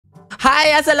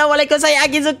Hai, Assalamualaikum. Saya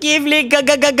Aki Zulkifli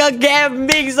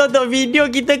Gaming. So, untuk video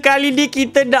kita kali ni,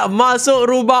 kita nak masuk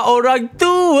rumah orang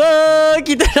tua.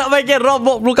 Kita nak mainkan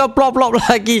robot, bukan plop-plop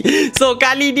lagi. So,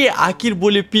 kali ni Aki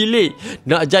boleh pilih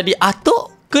nak jadi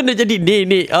atuk ke nak jadi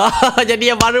nenek.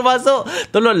 Jadi yang baru masuk,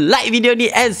 tolong like video ni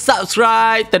and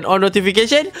subscribe, turn on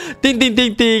notification, ting ting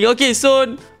ting ting. Okay,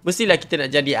 so mestilah kita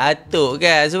nak jadi atuk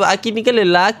kan, sebab Aki ni kan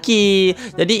lelaki.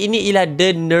 Jadi ini ialah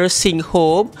the nursing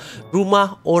home,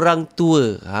 rumah orang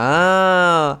tua.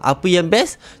 Apa yang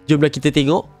best? Jomlah kita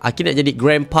tengok. Aki nak jadi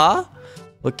grandpa.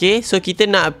 Okay, so kita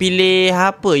nak pilih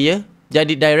apa ya?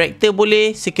 Jadi director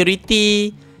boleh,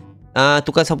 security,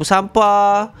 tukang sapu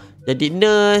sampah, jadi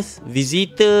nurse,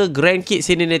 visitor, grandkid,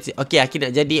 senior. Okay, Aki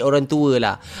nak jadi orang tua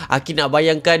lah. Aki nak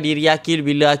bayangkan diri Aki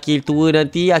bila Aki tua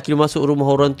nanti. Aki masuk rumah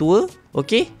orang tua.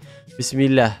 Okay,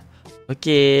 bismillah.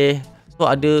 Okay, so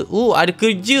ada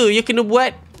kerja yang kena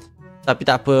buat. Tapi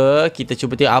tak apa, kita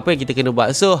cuba tengok apa yang kita kena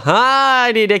buat. So,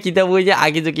 ni dia kita punya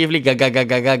Aki Zulkifli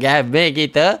gaming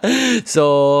kita.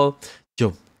 So,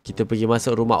 jom kita pergi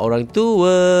masuk rumah orang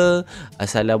tua.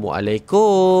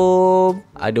 Assalamualaikum.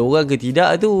 Ada orang ke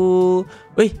tidak tu?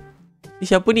 Weh, ni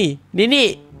siapa ni?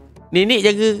 Nenek. Nenek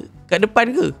jaga kat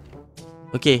depan ke?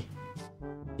 Okay,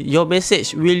 your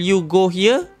message, will you go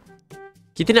here?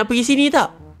 Kita nak pergi sini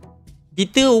tak?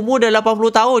 Kita umur dah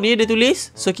 80 tahun ni dia tulis.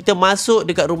 So kita masuk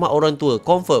dekat rumah orang tua.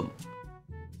 Confirm.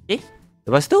 Okay,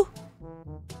 lepas tu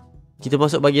kita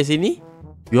masuk bahagian sini.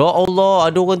 Ya Allah,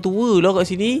 ada orang tua lah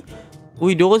kat sini.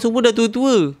 Ui, diorang semua dah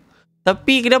tua-tua.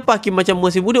 Tapi kenapa Hakim macam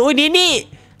masih muda? Oh, nenek.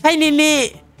 Hai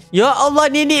nenek. Ya Allah,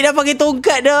 nenek dah pakai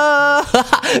tongkat dah.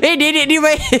 Nenek ni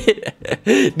main.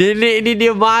 Nenek ni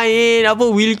dia main apa,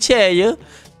 wheelchair je.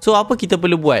 So apa kita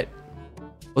perlu buat?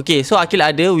 Okay, so Akil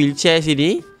ada wheelchair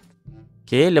sini.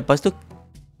 Okay, lepas tu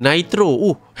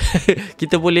nitro.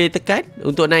 Kita boleh tekan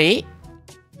untuk naik.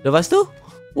 Lepas tu,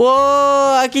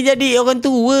 wow, Akil jadi orang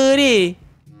tua ni.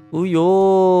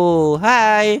 Uyo,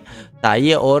 hai.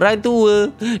 Saya orang tua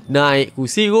naik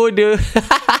kursi roda.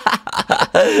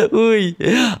 Ui,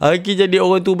 Akil jadi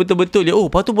orang tua betul-betul dia. Oh,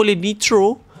 lepas tu boleh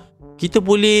nitro. Kita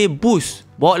boleh boost.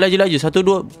 Bawa laju-laju. 1,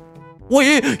 2.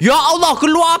 Woi, ya Allah,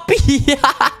 keluar api.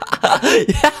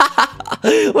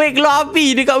 Woi, keluar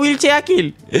api dekat wheelchair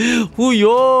Akil.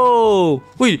 Huyo.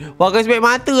 Woi, pakai spek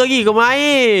mata lagi kau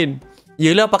main.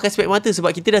 Yelah, pakai spek mata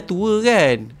sebab kita dah tua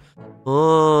kan.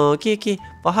 Okey.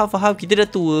 Faham. Kita dah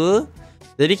tua.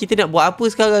 Jadi kita nak buat apa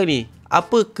sekarang ni?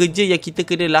 Apa kerja yang kita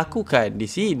kena lakukan di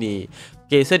sini?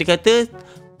 Okay, so dia kata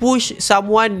push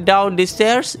someone down the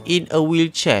stairs in a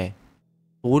wheelchair.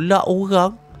 Tolak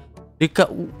orang dekat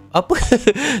apa?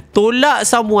 Tolak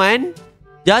someone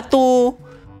jatuh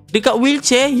dekat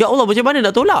wheelchair. Ya Allah, macam mana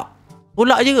nak tolak?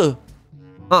 Tolak je ke?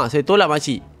 Saya tolak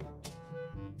makcik.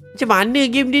 Macam mana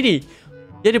game dia ni?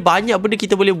 Jadi banyak benda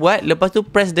kita boleh buat. Lepas tu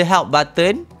press the help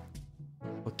button.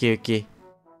 Okay.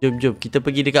 Jom kita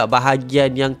pergi dekat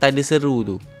bahagian yang tanda seru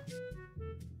tu.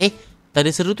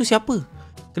 Tanda seru tu siapa?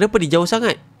 Kenapa dia jauh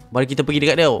sangat? Mari kita pergi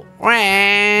dekat dia.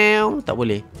 Tak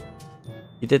boleh.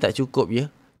 Kita tak cukup ya.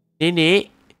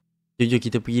 Nenek. Jom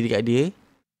kita pergi dekat dia.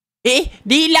 Dia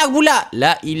hilang pula.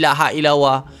 La ilaha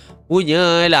illallah.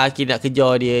 Punyalah kita nak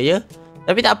kejar dia ya.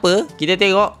 Tapi tak apa, kita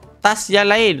tengok task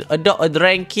yang lain. Adopt a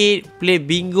grandkid, play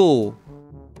bingo.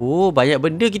 Oh, banyak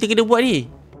benda kita kena buat ni.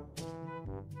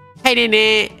 Hai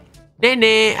nenek.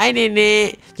 Hai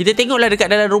nenek. Kita tengoklah dekat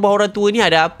dalam rumah orang tua ni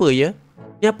ada apa ya.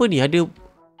 Ni apa ni? Ada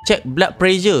check blood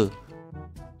pressure.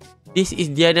 This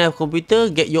is Diana computer,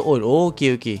 get your own. Oh,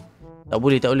 okay. Tak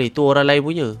boleh. Tu orang lain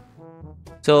punya.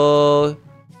 So,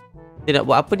 kita nak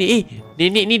buat apa ni?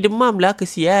 Nenek ni demam lah.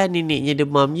 Kesian neneknya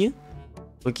demamnya.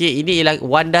 Okay, ini ialah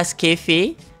Wanda's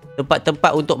Cafe.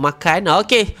 Tempat-tempat untuk makan.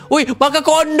 Okay. Ui, makan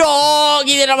kondok.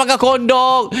 Kita nak makan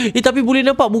kondok. Tapi boleh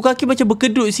nampak muka Hakim macam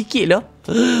berkedut sikit lah.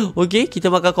 Okay, kita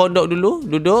makan kondok dulu.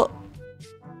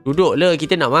 Duduk lah,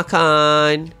 kita nak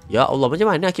makan. Ya Allah,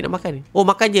 macam mana Hakim nak makan ni? Oh,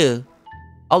 makan je.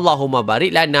 Allahumma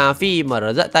barik lana fi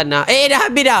marazaqtana. Dah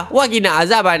habis dah. Wa qina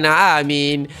azabana.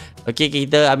 Amin. Okay,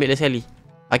 kita ambil dah sekali.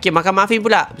 Hakim makan muffin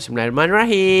pula.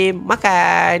 Bismillahirrahmanirrahim.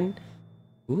 Makan.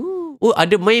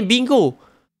 Ada main bingo.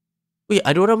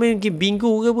 Ada orang main game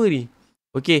bingo ke apa ni?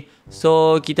 Okay,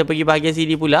 so kita pergi bahagian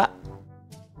sini pula.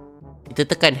 Kita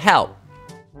tekan help.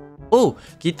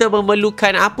 Kita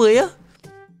memerlukan apa ya?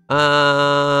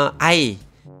 Air.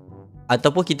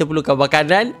 Ataupun kita perlukan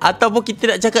makanan. Ataupun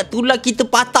kita nak cakap tulang kita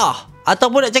patah.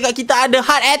 Ataupun nak cakap kita ada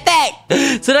heart attack.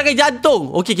 Serangan jantung.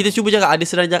 Okay, kita cuba cakap ada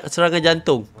serangan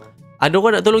jantung. Ada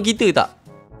orang nak tolong kita tak?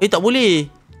 Tak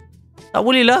boleh. Tak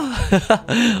boleh lah.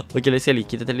 Okay, let's sekali.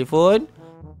 Kita telefon.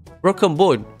 Broken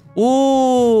bone.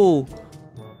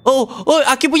 Oh, oh,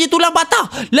 Akil punya tulang patah.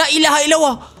 La ilaha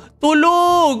illallah.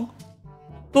 Tolong.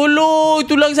 Tolong,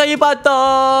 tulang saya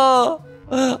patah.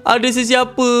 Ada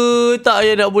sesiapa tak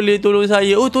yang nak boleh tolong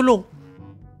saya? Oh, tolong.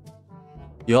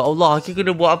 Ya Allah, Akil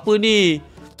kena buat apa ni?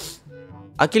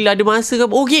 Akil ada masa ke?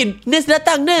 Okay, nurse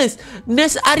datang, nurse.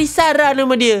 Nurse Arisara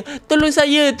nama dia. Tolong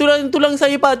saya, tulang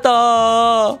saya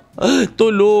patah.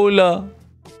 Tolonglah.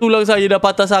 Tulang saya dah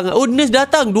patah sangat. Oh, nurse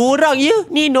datang. 2 orang ya.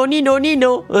 Nino.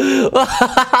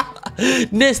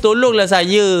 Nurse, tolonglah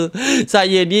saya.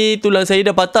 Saya ni tulang saya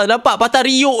dah patah. Nampak patah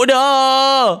riuk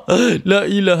dah. La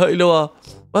ilaha illallah.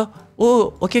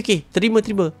 Oh, okey. Terima.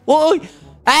 Oh,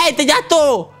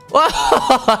 terjatuh.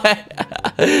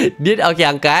 Dia okey,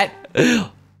 angkat.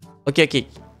 Okey.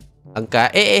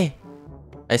 Angkat.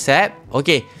 Accept.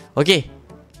 Okey.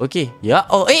 Ya.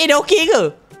 Oh, dah okey ke?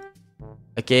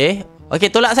 Okey,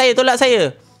 tolak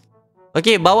saya.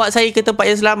 Okey, bawa saya ke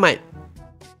tempat yang selamat.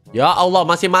 Ya Allah,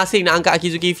 masing-masing nak angkat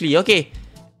Akil Zulkifli. Okey.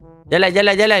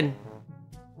 Jalan.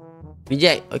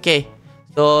 Reject. Okey.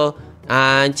 So,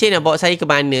 Encik nak bawa saya ke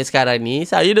mana sekarang ni?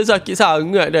 Saya dah sakit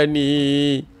sangat dah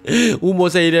ni.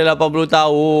 Umur saya dah 80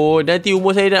 tahun. Nanti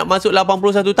umur saya dah masuk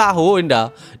 81 tahun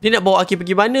dah. Dia nak bawa Akil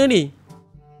pergi mana ni?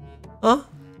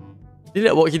 Dia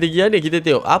nak bawa kita pergi mana? Kita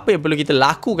tengok apa yang perlu kita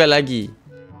lakukan lagi.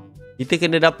 Kita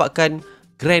kena dapatkan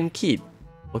grandkid.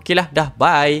 Okeylah, dah,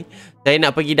 bye. Saya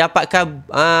nak pergi dapatkan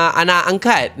anak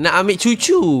angkat. Nak ambil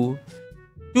cucu.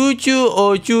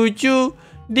 Cucu.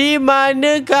 Di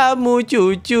mana kamu,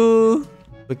 cucu?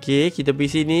 Okey, kita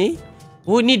pergi sini.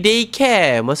 Oh, ni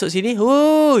daycare. Masuk sini.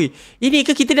 Hui, ini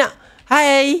ke kita nak?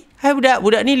 Hai budak.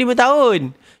 Budak ni 5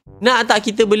 tahun. Nak tak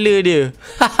kita bela dia?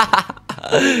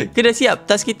 Kena siap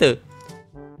tas kita.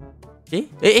 Kena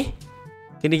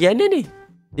pergi mana ni?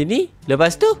 Sini.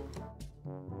 Lepas tu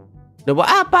nak buat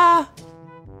apa?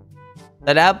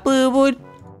 Tak ada apa pun.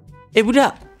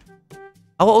 Budak,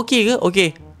 awak okey ke?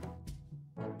 Okey.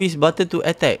 Press button to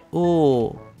attack.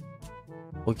 Oh,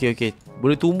 okey.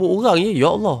 Boleh tumbuk orang ya?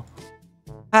 Ya Allah.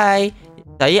 Hai,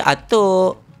 saya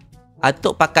Atuk.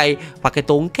 Atuk pakai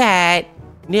tongkat.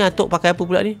 Ni Atuk pakai apa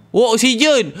pula ni? Oh,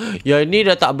 oksigen. Yang ni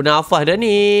dah tak bernafas dah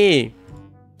ni.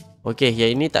 Okey,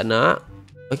 yang ini tak nak.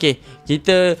 Okey,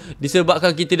 kita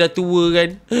disebabkan kita dah tua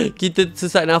kan, kita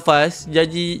sesak nafas.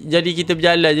 Jadi kita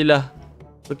berjalan je lah.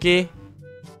 Okey.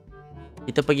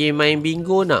 Kita pergi main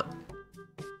bingo nak?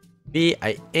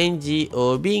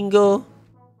 B-I-N-G-O, bingo.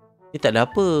 Ni tak ada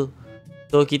apa.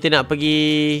 So, kita nak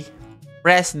pergi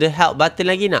press the help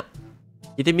button lagi nak?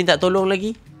 Kita minta tolong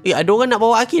lagi. Ada orang nak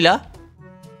bawa Akil lah.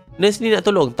 Nurse ni nak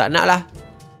tolong. Tak nak lah.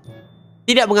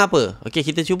 Tidak mengapa. Okey,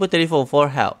 kita cuba telefon for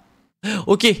help.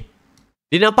 Okey.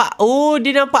 Dia nampak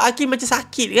Akil macam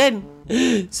sakit kan.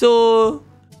 So,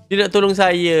 dia nak tolong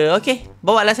saya. Okey,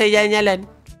 bawalah saya jalan-jalan.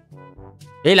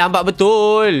 Lambat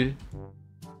betul.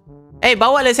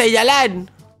 Bawalah saya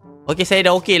jalan. Okey, saya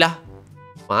dah okey lah.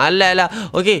 Malas lah.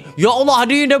 Okey. Ya Allah,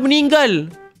 ada yang dah meninggal.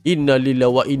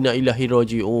 Innalillahi wa inna ilaihi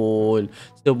raji'un.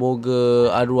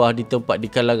 Semoga arwah di tempat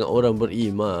di kalangan orang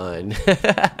beriman.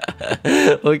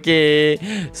 Okey.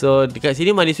 So, dekat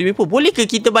sini mandi swimming pool. Boleh ke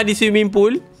kita mandi swimming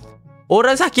pool?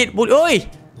 Orang sakit pun. Oi.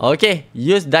 Okay.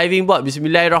 Use diving board.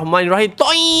 Bismillahirrahmanirrahim.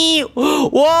 Toi.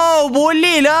 Wow.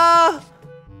 Boleh lah.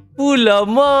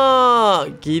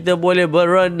 Ulamak. Kita boleh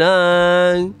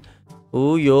berenang.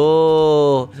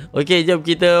 Yo. Okay. Jom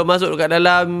kita masuk dekat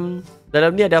dalam.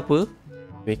 Dalam ni ada apa?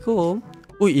 Assalamualaikum.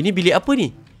 Ui, ini bilik apa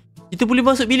ni? Kita boleh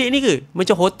masuk bilik ni ke?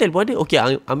 Macam hotel pun ada. Okay.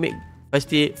 Ambil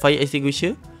fire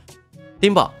extinguisher.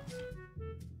 Tembak.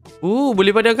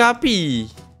 Boleh padamkan api.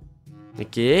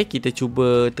 Okay, kita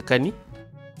cuba tekan ni.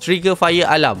 Trigger fire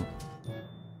alarm.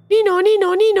 Nino.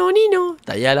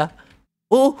 Tak payahlah.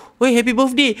 Oh, wait, happy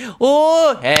birthday.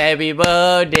 Oh, happy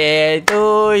birthday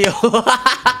to you.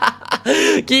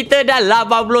 Kita dah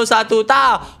 81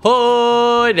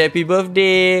 tahun. Happy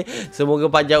birthday. Semoga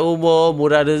panjang umur,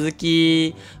 murah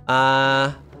rezeki.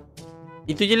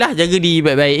 Itu je lah. Jaga diri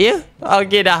baik-baik ya.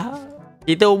 Okay dah.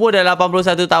 Kita umur dah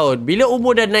 81 tahun. Bila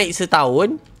umur dah naik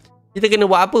setahun, kita kena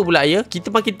buat apa pula ya? Kita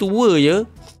makin tua ya.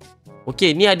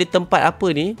 Okey, ni ada tempat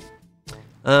apa ni?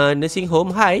 Nursing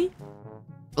home. Hai.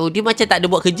 Oh, dia macam tak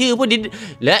ada buat kerja pun. Dia,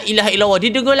 la ilaha illallah.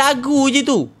 Dia dengar lagu je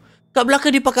tu. Kat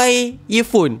belakang dia pakai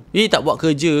earphone. Tak buat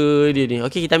kerja dia ni.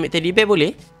 Okey, kita ambil teddy bear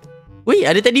boleh? Wih,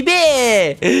 ada teddy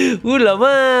bear.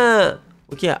 Ulamak.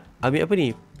 Okey, ambil apa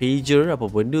ni? Pager apa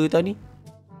benda tau ni?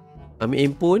 Ambil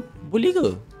handphone. Boleh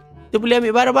ke? Kita boleh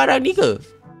ambil barang-barang ni ke?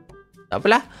 Tak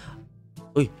apalah.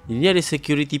 Oi, ini ada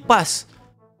security pass.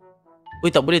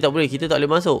 Oi, tak boleh. Kita tak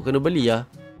boleh masuk. Kena beli lah.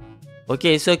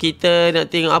 Okay, so kita nak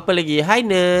tengok apa lagi. Hi,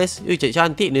 nurse. Oi,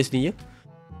 cantik nurse ni ya.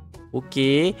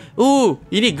 Okey.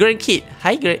 Ini grandkid.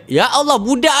 Hai grand. Ya Allah,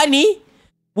 budak ni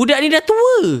dah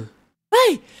tua.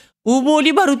 Hai. Umur ni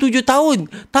baru 7 tahun.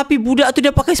 Tapi budak tu dah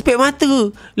pakai spek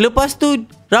mata. Lepas tu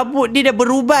rambut dia dah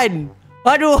beruban.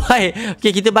 Aduh, hai.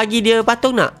 Okey, kita bagi dia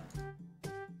patung nak?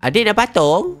 Adik nak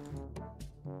patung?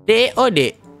 Dek,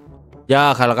 dek.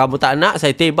 Ya, kalau kamu tak nak,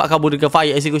 saya tembak kamu dengan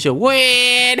fire execution.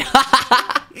 Wait.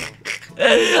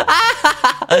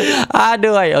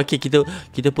 Aduh, hai. Okey,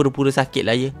 kita pura-pura sakit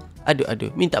lah ya.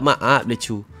 Aduh. Minta maaf lah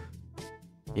cu.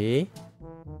 Okay.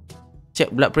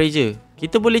 Check blood pressure.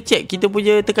 Kita boleh check kita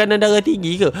punya tekanan darah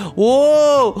tinggi ke?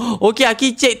 Wow. Okey,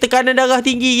 Aki check tekanan darah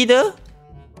tinggi kita.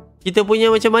 Kita punya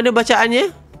macam mana bacaannya?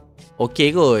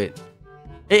 Okey kot.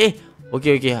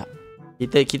 Okey.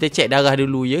 Kita check darah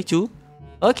dulu ya cu.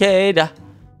 Okey dah.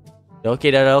 Dah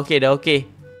okey.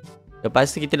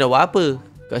 Lepas tu kita nak buat apa?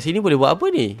 Kat sini boleh buat apa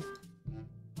ni?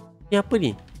 Ni apa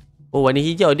ni? Oh, warna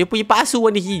hijau. Dia punya pasu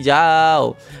warna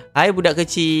hijau. Hai budak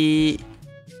kecil.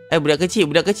 Budak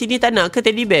kecil ni tak nak ke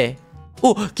teddy bear?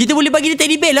 Oh, kita boleh bagi dia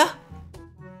teddy bear lah.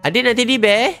 Adik nak teddy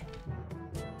bear?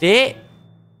 Dek?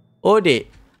 Oh, dek.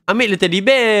 Ambil lah teddy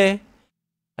bear.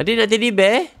 Adik nak teddy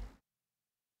bear?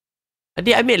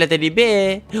 Adik ambil lah teddy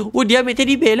bear. Oh, dia ambil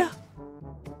teddy bear lah.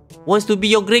 Wants to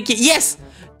be your grandkid. Yes!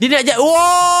 Dia nak jadi...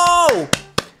 Wow!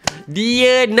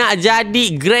 Dia nak jadi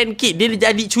grandkid. Dia nak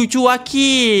jadi cucu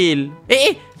Akil.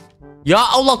 Ya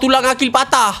Allah, tulang Akil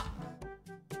patah.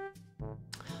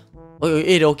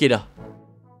 Dah okey dah.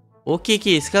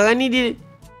 Okey. Sekarang ni dia...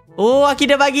 Oh, Akil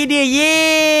dah bagi dia.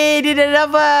 Yeay! Dia dah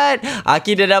dapat.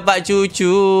 Akil dah dapat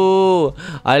cucu.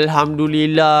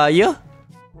 Alhamdulillah. Ya?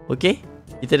 Okey.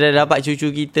 Kita dah dapat cucu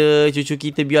kita. Cucu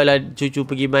kita biarlah cucu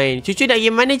pergi main. Cucu nak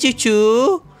pergi mana cucu?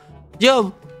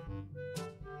 Jom.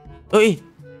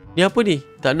 Ni apa ni?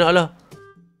 Tak nak lah.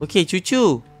 Okey,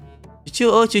 cucu. Cucu.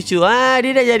 Dia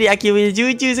dah jadi Akil punya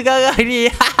cucu sekarang ni.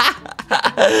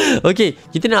 Okey,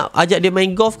 kita nak ajak dia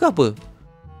main golf ke apa?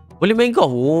 Boleh main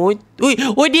golf?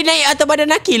 Dia naik atas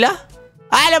badan Akil lah.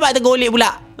 Alamak, tergolek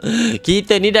pula.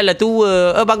 Kita ni dah lah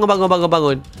tua.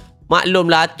 Bangun.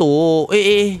 Maklumlah atuk.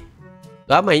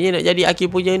 Ramainya nak jadi Akil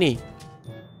punya ni.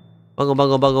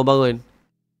 Bangun.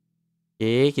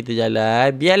 Okey, kita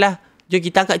jalan. Biarlah. Jom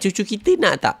kita angkat cucu kita,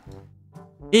 nak tak?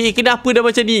 Kenapa dah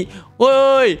macam ni?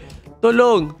 Oi,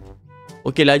 tolong.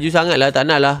 Okey, laju sangat lah, tak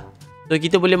nak lah. So,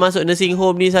 kita boleh masuk nursing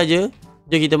home ni saja.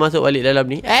 Jom kita masuk balik dalam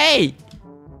ni.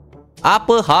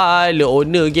 Apa hal?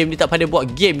 Owner game ni tak pandai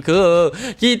buat game ke?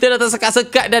 Kita dah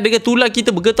tersekat-sekat dah dengan tulang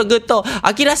kita bergetar-getar.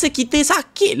 Aku rasa kita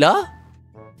sakit lah.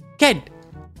 Kan?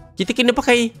 Kita kena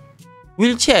pakai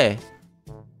wheelchair.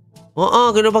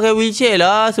 Kena pakai wheelchair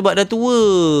lah sebab dah tua.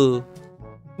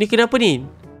 Ni kenapa ni?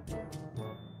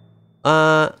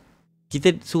 Kita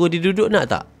suruh dia duduk nak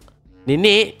tak?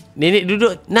 Nenek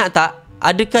duduk nak tak?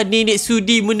 Adakah nenek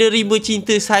sudi menerima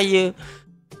cinta saya?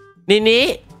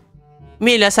 Nenek,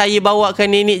 marilah saya bawakan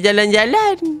nenek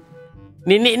jalan-jalan.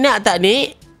 Nenek nak tak,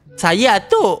 Nek? Saya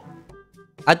Atuk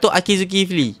Akil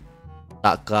Zulkifli.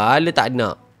 Takkan tak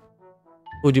nak.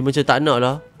 Oh, dia macam tak nak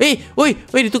lah.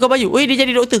 Dia tukar baju. Dia jadi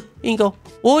doktor. Kau.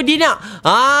 Oh, dia nak.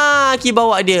 Akil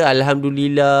bawa dia.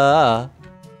 Alhamdulillah.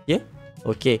 Ya?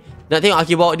 Okey. Nak tengok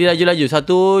Akil bawa dia laju-laju.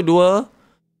 1,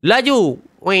 2. Laju.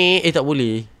 Tak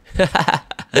boleh.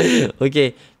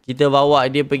 Okey. Kita bawa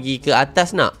dia pergi ke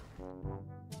atas nak?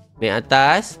 Naik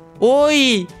atas.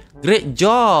 Great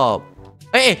job.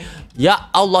 Ya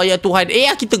Allah, ya Tuhan.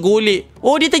 Akil tergolek.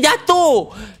 Dia terjatuh.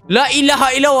 La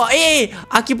ilaha illallah.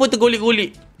 Akil pun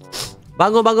tergolek-golek.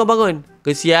 Bangun.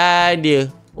 Kesian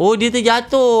dia. Dia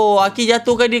terjatuh. Akil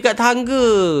jatuhkan dia kat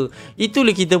tangga.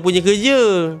 Itulah kita punya kerja.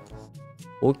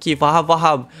 Okey,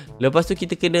 faham. Lepas tu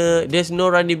kita kena... There's no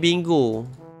running bingo.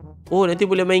 Nanti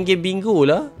boleh main game bingo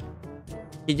lah.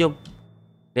 Okey, jom.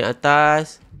 Naik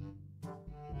atas.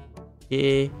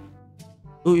 Okey.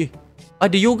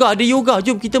 Ada yoga.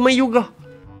 Jom kita main yoga.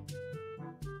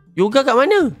 Yoga kat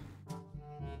mana?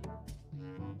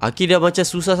 Akil dah macam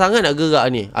susah sangat nak gerak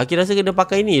ni. Akil rasa kena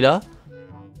pakai ni lah.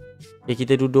 Okay,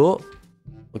 kita duduk.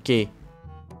 Okay.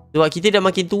 Sebab kita dah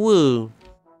makin tua.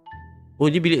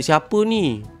 Ni bilik siapa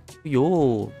ni?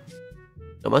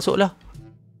 Nak masuk lah.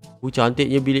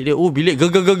 Cantiknya bilik dia. Bilik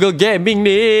gaming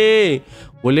ni.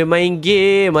 Boleh main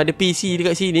game. Ada PC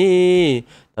dekat sini.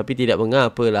 Tapi tidak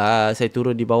mengapalah. Saya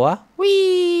turun di bawah.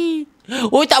 Wih.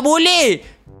 Tak boleh.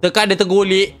 Tekan dia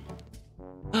tergolek.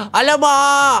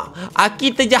 Alamak.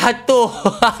 Akil terjatuh.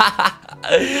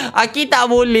 Akil tak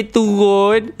boleh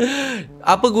turun.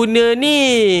 Apa guna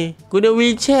ni? Guna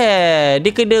wheelchair. Dia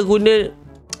kena guna...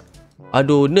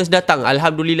 Aduh, nurse datang.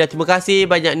 Alhamdulillah. Terima kasih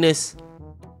banyak nurse.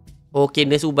 Okey,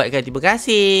 nurse ubatkan. Terima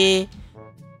kasih.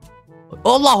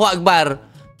 Allahu Akbar.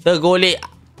 Tergolek.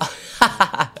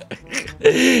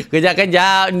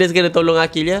 Kejap-kejap. Nurse kena tolong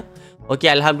Akil ya.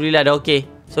 Okey, Alhamdulillah dah okey.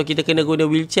 So, kita kena guna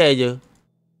wheelchair je.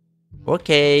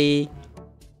 Okey.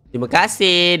 Terima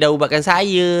kasih dah ubatkan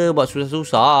saya. Buat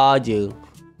susah-susah je.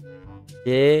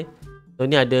 Okey. So,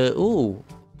 ni ada...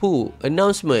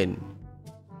 announcement.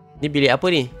 Ni bilik apa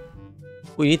ni?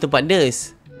 Ini tempat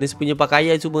nurse. Nurse punya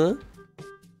pakaian semua.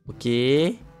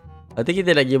 Okey. Lepas tu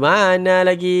kita nak pergi mana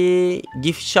lagi?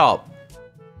 Gift shop.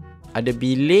 Ada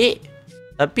bilik.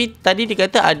 Tapi tadi dia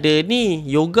kata ada ni.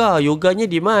 Yoga. Yoganya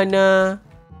di mana?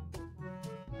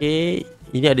 Okey.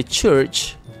 Ini ada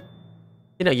church.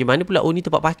 Kita nak pergi mana pula? Oh, ni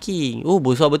tempat parking. Oh,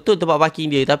 besar betul tempat parking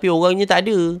dia. Tapi orangnya tak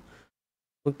ada.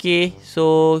 Okey.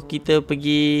 So, kita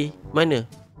pergi mana?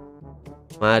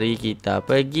 Mari kita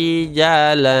pergi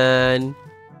jalan.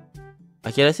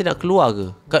 Akhir rasa nak keluar ke?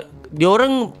 Dia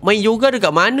orang main yoga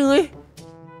dekat mana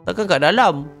Takkan kat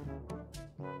dalam.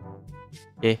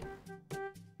 Okay.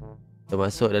 Kita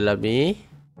masuk dalam ni.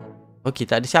 Okay,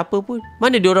 tak ada siapa pun.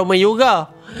 Mana dia orang main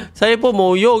yoga? Saya pun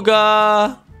mau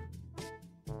yoga.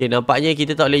 Okay, nampaknya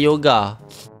kita tak boleh yoga.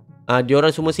 Dia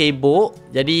orang semua sibuk.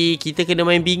 Jadi, kita kena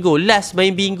main bingo. Last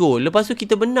main bingo. Lepas tu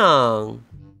kita menang.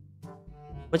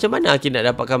 Macam mana Akin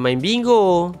nak dapatkan main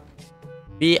bingo?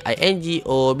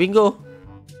 B-I-N-G-O. Bingo.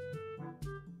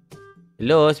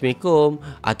 Hello, Assalamualaikum.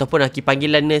 Ataupun Akin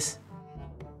panggilan nurse.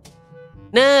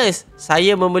 Nurse,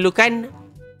 saya memerlukan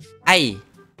air.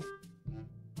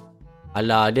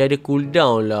 Alah, dia ada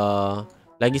cooldown lah.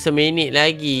 Lagi seminit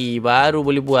lagi. Baru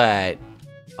boleh buat.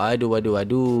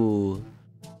 Aduh.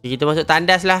 Okay, kita masuk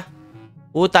tandas lah.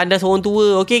 Oh, tandas orang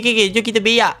tua. Okay. Jom kita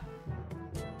beyak.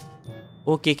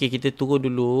 Okay. Kita turun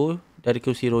dulu. Dari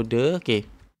kursi roda. Okay.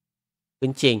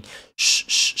 Kencing.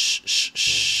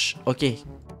 Shh. Okay.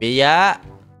 Beyak.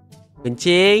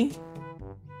 Kencing.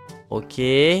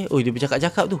 Okay. Oh, dia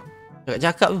bercakap-cakap tu.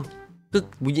 Cakap-cakap tu. Ke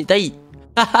bunyi tai.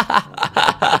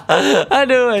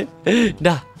 Aduh.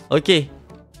 Dah. Okay.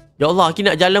 Ya Allah, Aki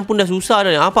nak jalan pun dah susah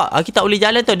dah. Apa? Aki tak boleh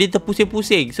jalan tau. Dia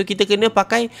terpusing-pusing. So, kita kena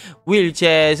pakai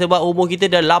wheelchair. Sebab umur kita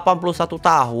dah 81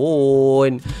 tahun.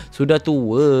 Sudah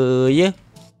tua, ya.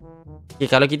 Okay,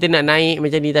 kalau kita nak naik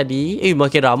macam ni tadi.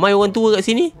 Makin ramai orang tua kat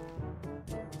sini.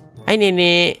 Hai,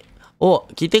 nenek. Oh,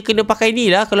 kita kena pakai ni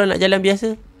lah kalau nak jalan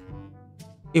biasa.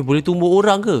 Boleh tumbuk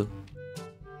orang ke?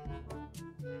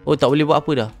 Oh, tak boleh buat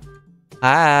apa dah.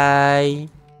 Hai.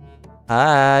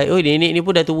 Oh, nenek ni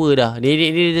pun dah tua dah. Nenek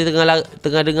ni dia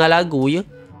tengah dengar lagu je.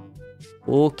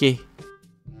 Okey.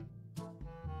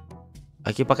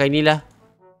 Okey, pakai ni lah.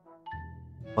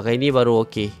 Pakai ni baru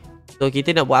okey. So,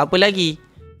 kita nak buat apa lagi?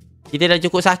 Kita dah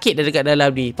cukup sakit dah dekat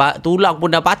dalam ni. Tulang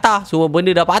pun dah patah. Semua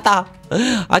benda dah patah.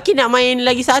 Aki nak main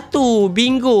lagi satu.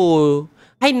 Bingo.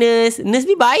 Hai nurse. Nurse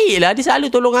ni baik lah. Dia selalu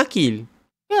tolong Akil.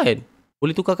 Kan?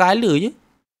 Boleh tukar colour je.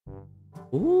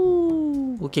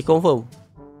 Okay, confirm.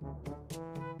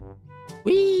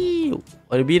 Wih.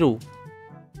 Ada biru.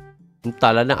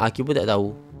 Entahlah nak. Akil pun tak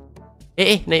tahu.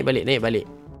 Naik balik.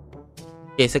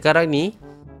 Okay, sekarang ni.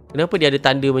 Kenapa dia ada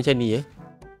tanda macam ni ya?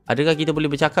 Adakah kita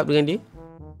boleh bercakap dengan dia?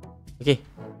 Okay.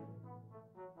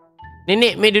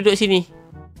 Nenek, mai duduk sini.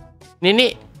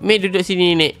 Nenek, mai duduk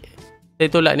sini, nenek. Saya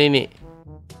tolak nenek.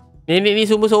 Nenek ni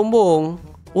semua sombong.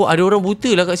 Oh, ada orang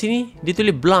buta lah kat sini. Dia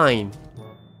tulis blind.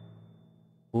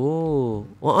 Oh.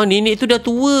 Nenek tu dah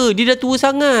tua. Dia dah tua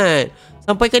sangat.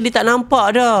 Sampaikan dia tak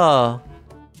nampak dah.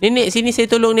 Nenek, sini saya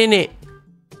tolong nenek.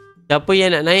 Siapa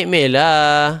yang nak naik, mai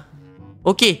lah.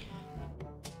 Okay.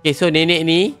 Okay, so nenek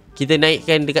ni, kita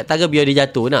naikkan dekat tangga biar dia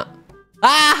jatuh, nak?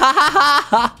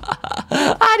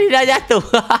 Dia dah jatuh.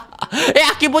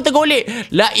 Aki pun tergolek.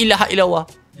 La ilaha illallah.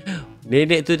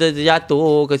 Nenek tu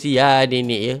terjatuh. Kesian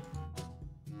nenek ya.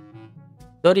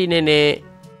 Sorry nenek.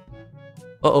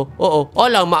 Oh.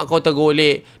 Alah mak kau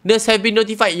tergolek. Nurse have been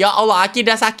notified. Ya Allah, Aki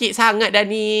dah sakit sangat dah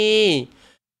ni.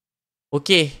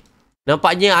 Okay.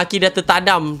 Nampaknya Aki dah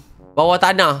tertanam bawah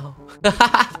tanah.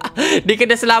 Dia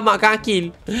kena selamatkan Akil.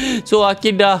 So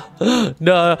Akil dah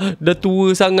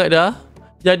tua sangat dah.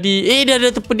 Jadi dah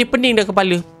terpening-pening dah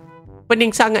kepala. Pening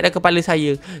sangat dah kepala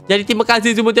saya. Jadi terima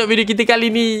kasih semua tengok video kita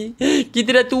kali ni. Kita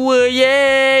dah tua.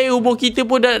 Yeay. Umur kita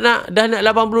pun dah nak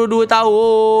 82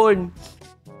 tahun.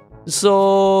 So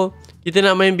kita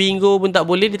nak main bingo pun tak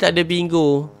boleh. Dia tak ada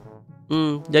bingo.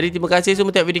 Jadi terima kasih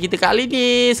semua tengok video kita kali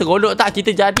ni. Seronok tak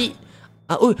kita jadi.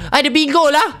 Ada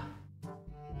bingo lah.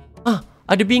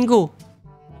 Ada bingo.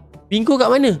 Bingo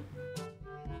kat mana?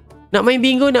 Nak main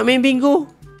bingo.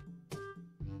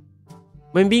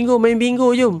 Main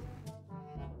bingo jom.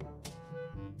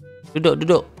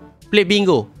 Duduk. Play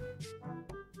bingo.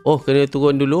 Oh, kena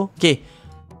turun dulu. Okay.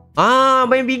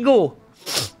 Main bingo.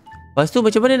 Lepas Lepas tu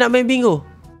macam mana nak main bingo?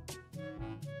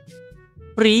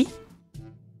 Free?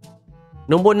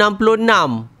 Nombor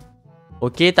 66.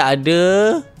 Okey, tak ada.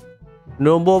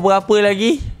 Nombor berapa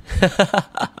lagi?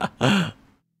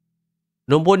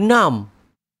 Nombor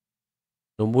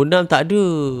 6. Nombor 6 tak ada.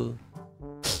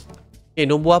 Okay,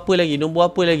 nombor apa lagi? Nombor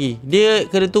apa lagi? Dia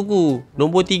kena tunggu.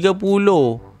 Nombor 30.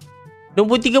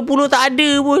 Nombor 30 tak ada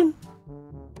pun.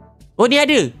 Oh, ni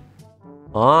ada.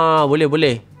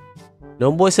 Boleh.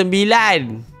 Nombor 9.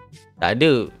 Tak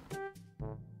ada.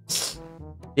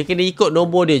 Dia kena ikut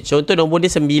nombor dia. Contoh nombor dia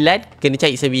 9. Kena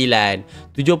cari 9.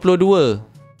 72.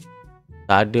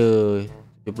 Tak ada.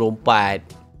 74.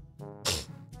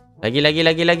 Lagi.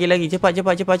 Cepat.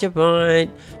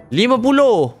 50.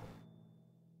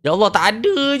 Ya Allah, tak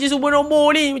ada je semua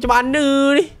nombor ni. Macam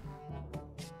mana ni?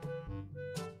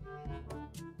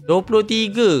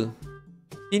 23.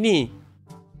 Sini.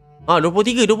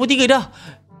 23 dah.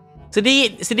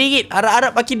 Sedikit.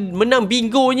 Harap-harap makin menang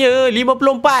bingonya.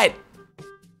 54.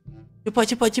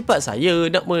 Cepat.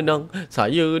 Saya nak menang.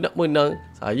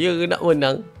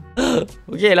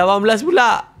 Okey, 18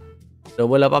 pula.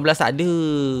 Nombor 18 tak ada.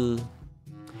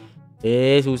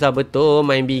 Susah betul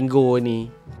main bingo ni.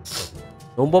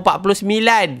 Nombor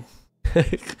 49.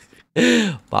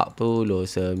 49.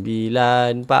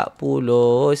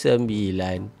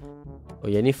 Oh,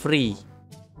 yang ni free.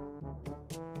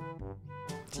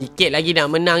 Sikit lagi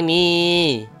nak menang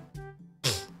ni.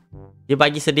 Dia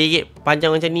bagi sedikit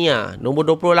panjang macam ni lah. Nombor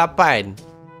 28.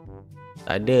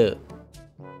 Tak ada.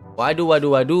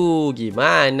 Waduh.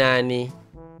 Gimana ni?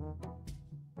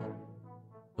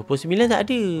 29 tak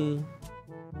ada.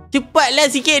 Cepatlah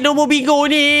sikit nombor bingo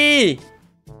ni.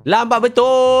 Lambat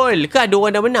betul. Ke ada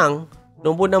orang dah menang?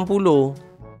 Nombor 60.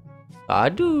 Tak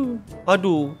ada.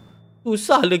 Aduh.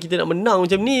 Susahlah kita nak menang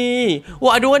macam ni.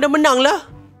 Wah, ada orang dah menang lah.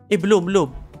 Belum.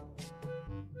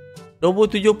 Nombor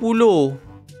 70.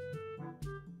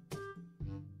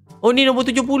 Oh, ni nombor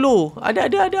 70.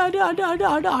 Ada.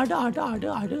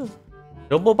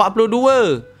 Nombor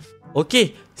 42.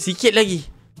 Okey, sikit lagi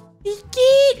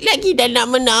dah nak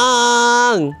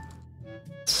menang.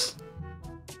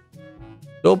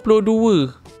 22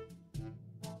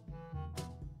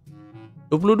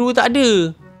 tak ada.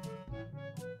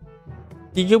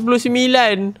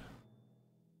 39.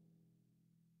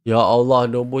 Ya Allah,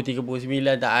 nombor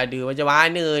 39 tak ada. Macam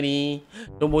mana ni?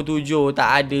 Nombor 7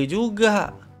 tak ada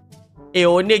juga.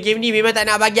 Owner game ni memang tak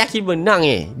nak bagi Akil menang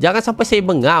Jangan sampai saya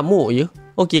mengamuk je.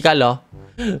 Okey, kalah.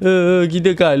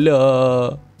 Kita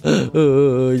kalah.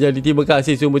 Jadi terima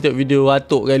kasih semua tengok video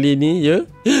Atuk kali ni ya.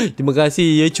 Terima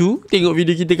kasih ya cu tengok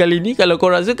video kita kali ni. Kalau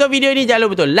korang suka video ni jangan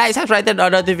lupa betul like, subscribe, turn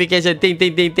on notification ting.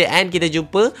 And kita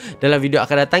jumpa dalam video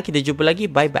akan datang. Kita jumpa lagi.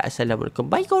 Bye. Assalamualaikum.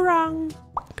 Bye korang.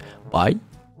 Bye.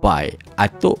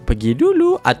 Atuk pergi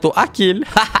dulu. Atuk Akil.